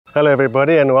Hello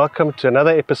everybody and welcome to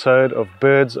another episode of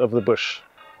Birds of the Bush,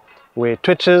 where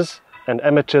twitchers and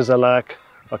amateurs alike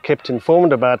are kept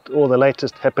informed about all the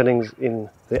latest happenings in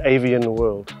the avian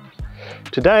world.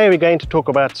 Today we're going to talk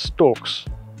about storks.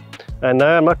 And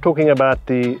no, I'm not talking about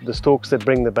the storks that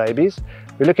bring the babies.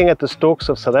 We're looking at the storks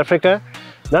of South Africa,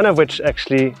 none of which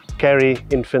actually carry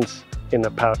infants in a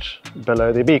pouch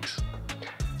below their beaks.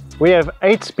 We have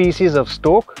 8 species of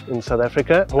stork in South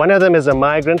Africa. One of them is a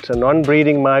migrant, a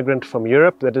non-breeding migrant from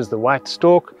Europe, that is the white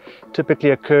stork.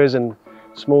 Typically occurs in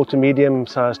small to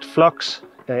medium-sized flocks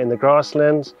in the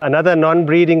grasslands. Another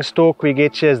non-breeding stork we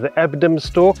get here is the Abdom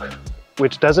stork,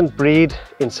 which doesn't breed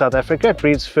in South Africa, it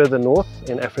breeds further north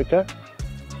in Africa.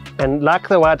 And like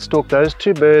the white stork, those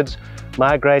two birds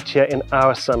migrate here in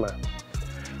our summer.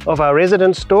 Of our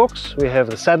resident storks, we have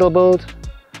the saddle-billed,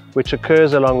 which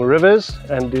occurs along rivers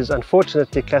and is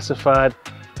unfortunately classified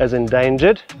as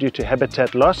endangered due to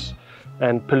habitat loss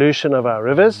and pollution of our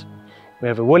rivers. We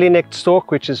have a woolly-necked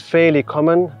stork, which is fairly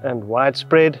common and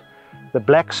widespread. The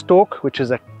black stork, which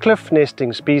is a cliff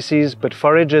nesting species but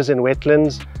forages in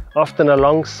wetlands, often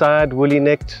alongside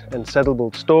woolly-necked and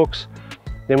saddle-billed storks.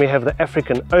 Then we have the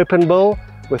African open bill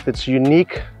with its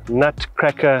unique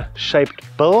nutcracker shaped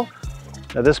bill.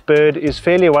 Now, this bird is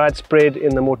fairly widespread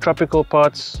in the more tropical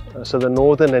parts, so the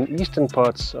northern and eastern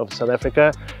parts of South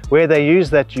Africa, where they use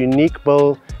that unique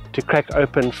bill to crack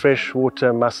open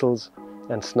freshwater mussels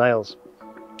and snails.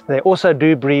 They also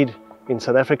do breed in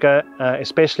South Africa,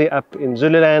 especially up in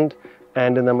Zululand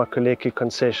and in the Makuleke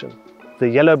concession. The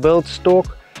yellow-billed stork,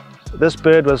 this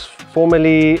bird was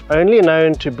formerly only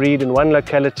known to breed in one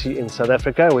locality in South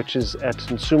Africa, which is at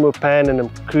Nsumupan in the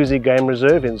Mkuzi Game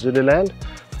Reserve in Zululand.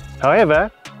 However,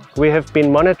 we have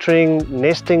been monitoring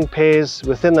nesting pairs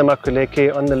within the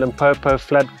Makuleke on the Limpopo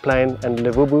floodplain and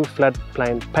Levubu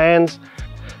floodplain pans.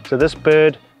 So this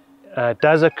bird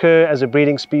does occur as a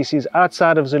breeding species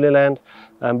outside of Zululand,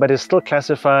 but is still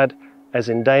classified as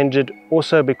endangered,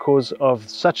 also because of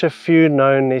such a few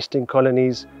known nesting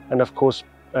colonies and of course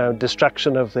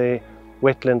destruction of their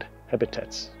wetland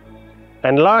habitats.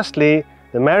 And lastly,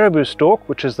 the marabou stork,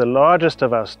 which is the largest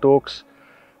of our storks,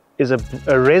 is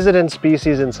a resident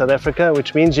species in South Africa,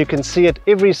 which means you can see it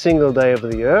every single day of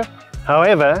the year.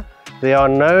 However, there are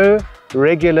no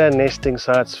regular nesting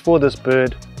sites for this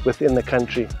bird within the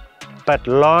country. But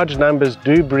large numbers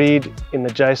do breed in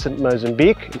adjacent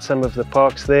Mozambique, in some of the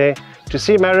parks there. To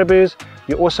see marabous,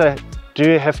 you also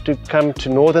do have to come to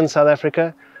northern South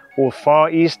Africa or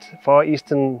far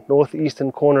eastern,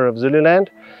 northeastern corner of Zululand.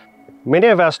 Many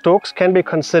of our storks can be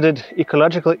considered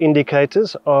ecological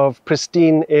indicators of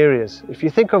pristine areas. If you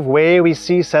think of where we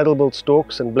see saddle-billed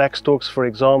storks and black storks, for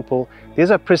example, these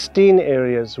are pristine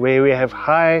areas where we have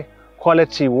high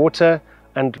quality water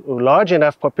and large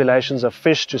enough populations of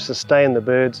fish to sustain the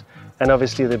birds and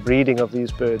obviously the breeding of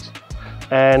these birds.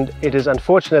 And it is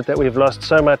unfortunate that we've lost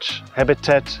so much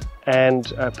habitat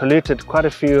and polluted quite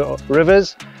a few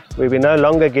rivers where we no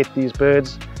longer get these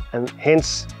birds, and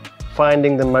hence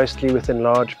finding them mostly within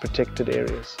large protected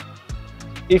areas.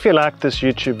 If you like this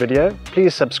YouTube video,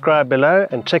 please subscribe below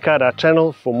and check out our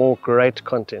channel for more great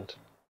content.